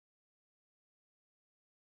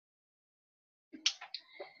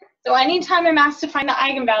So anytime I'm asked to find the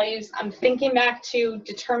eigenvalues, I'm thinking back to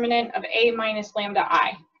determinant of A minus lambda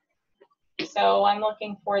I. So I'm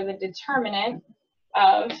looking for the determinant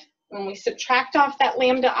of, when we subtract off that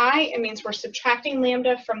lambda I, it means we're subtracting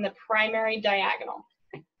lambda from the primary diagonal.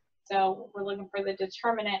 So we're looking for the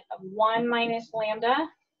determinant of 1 minus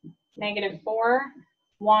lambda, -4,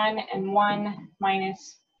 1, and 1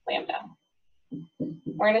 minus lambda.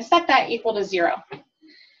 We're going to set that equal to 0.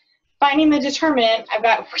 Finding the determinant, I've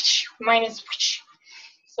got minus,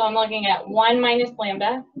 so I'm looking at 1 minus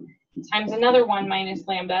lambda times another 1 minus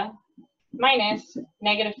lambda minus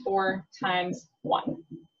 -4 times 1.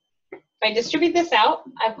 If I distribute this out,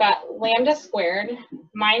 I've got lambda squared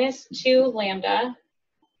minus 2 lambda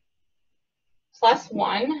plus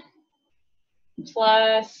 1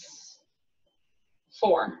 plus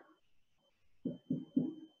 4.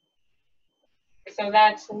 So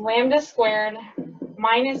that's lambda squared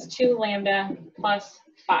minus 2 lambda plus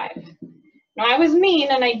 5. Now I was mean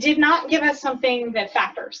and I did not give us something that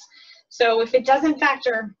factors. So if it doesn't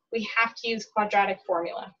factor, we have to use quadratic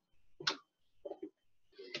formula.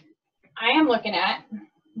 I am looking at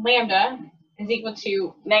lambda is equal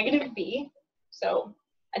to -b, so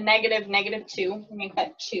a -2, we make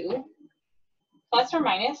that 2, plus or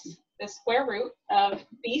minus the square root of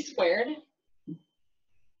b squared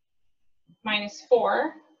minus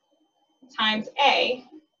 4 times a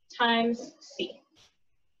times c,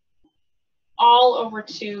 all over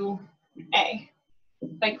 2a.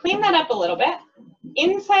 If I clean that up a little bit,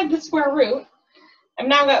 inside the square root, I've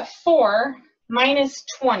now got 4 minus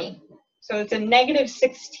 20. So it's a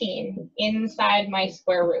 -16 inside my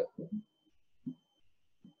square root.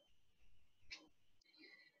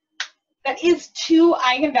 That is 2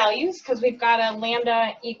 eigenvalues because we've got a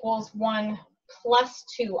lambda equals 1 plus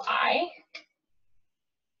 2i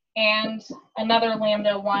and another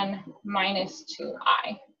lambda 1 minus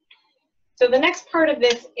 2i. So the next part of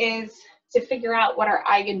this is to figure out what our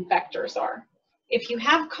eigenvectors are. If you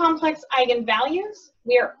have complex eigenvalues,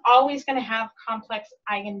 we are always going to have complex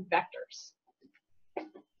eigenvectors.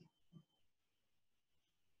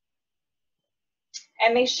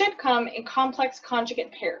 And they should come in complex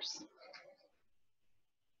conjugate pairs.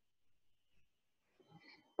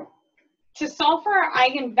 To solve for our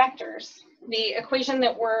eigenvectors, the equation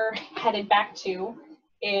that we're headed back to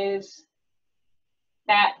is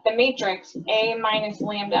that the matrix A minus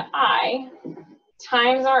lambda I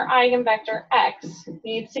times our eigenvector x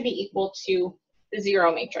needs to be equal to the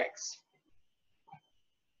 0 matrix.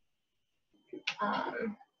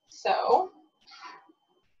 So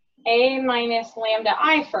A minus lambda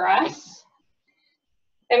I for us,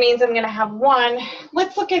 that means I'm going to have 1.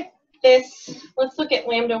 Let's look at this. Let's look at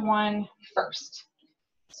lambda 1 first.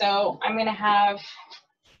 So I'm going to have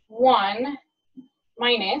 1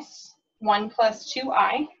 minus 1 plus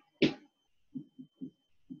 2i,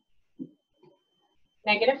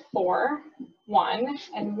 -4, 1,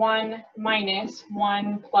 and 1 minus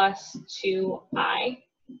 1 plus 2i.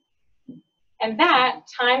 And that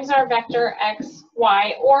times our vector x,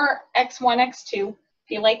 y, or x1, x2, if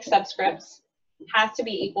you like subscripts, has to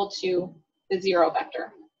be equal to the 0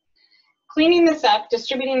 vector. Cleaning this up,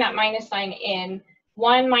 distributing that minus sign in,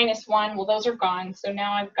 1 minus 1, well, those are gone. So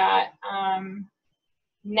now I've got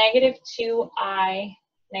 -2i,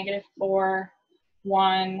 -4,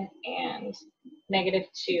 1, and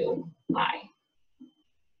 -2i.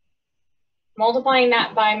 Multiplying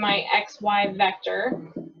that by my xy vector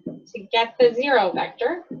to get the 0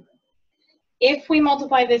 vector. If we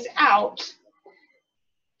multiply this out,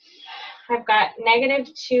 I've got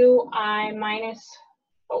 -2i minus,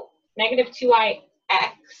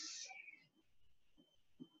 -2ix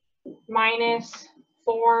minus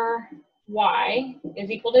 4y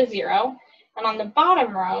is equal to 0. And on the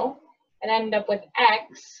bottom row, I end up with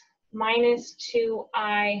x minus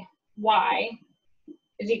 2iy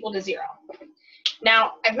is equal to 0.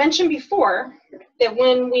 Now, I've mentioned before that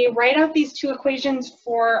when we write out these two equations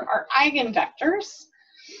for our eigenvectors,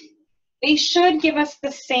 they should give us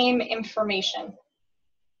the same information.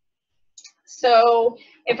 So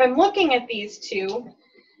if I'm looking at these two,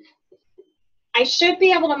 I should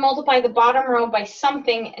be able to multiply the bottom row by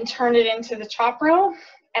something and turn it into the top row,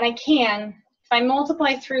 and I can. If I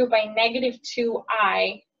multiply through by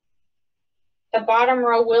 -2i, the bottom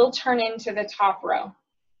row will turn into the top row.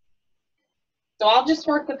 So I'll just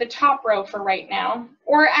work with the top row for right now.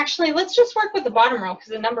 Or actually, let's just work with the bottom row because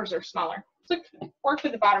the numbers are smaller. Let's work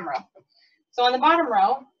with the bottom row. So on the bottom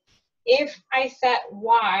row, if I set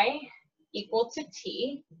y equal to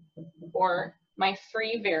t, or my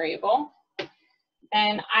free variable,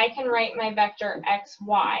 then I can write my vector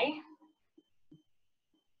xy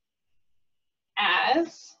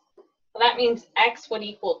as Well, that means x would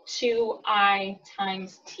equal 2I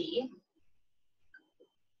times t,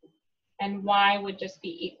 and y would just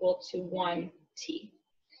be equal to 1t.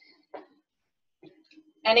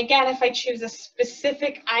 And again, if I choose a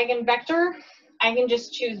specific eigenvector, I can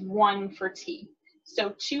just choose 1 for t.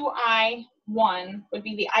 So 2I, 1 would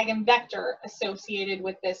be the eigenvector associated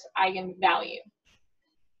with this eigenvalue.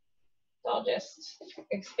 So I'll just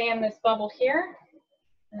expand this bubble here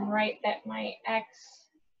and write that my x1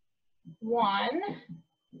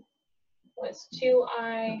 was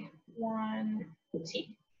 2I,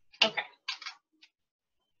 1t. Okay.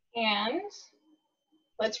 And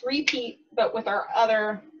let's repeat, but with our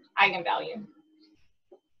other eigenvalue.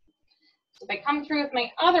 So if I come through with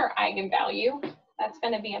my other eigenvalue, that's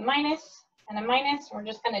going to be a minus and a minus. We're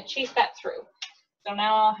just going to chase that through. So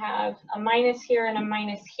now I'll have a minus here and a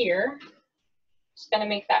minus here. Just going to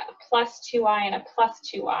make that a plus 2I and a plus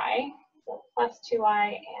 2I. So plus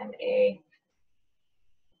 2I and a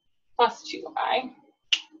plus 2I.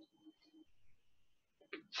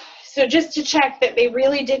 So just to check that they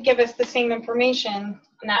really did give us the same information,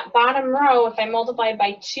 on that bottom row, if I multiply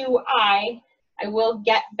by 2I, I will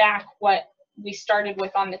get back what we started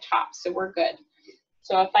with on the top, so we're good.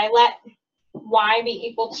 So if I let y be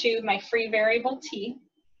equal to my free variable t,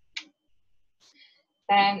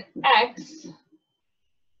 then x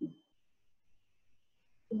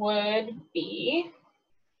would be,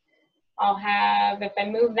 I'll have, if I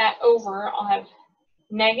move that over, I'll have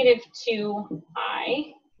negative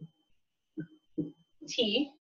 2I t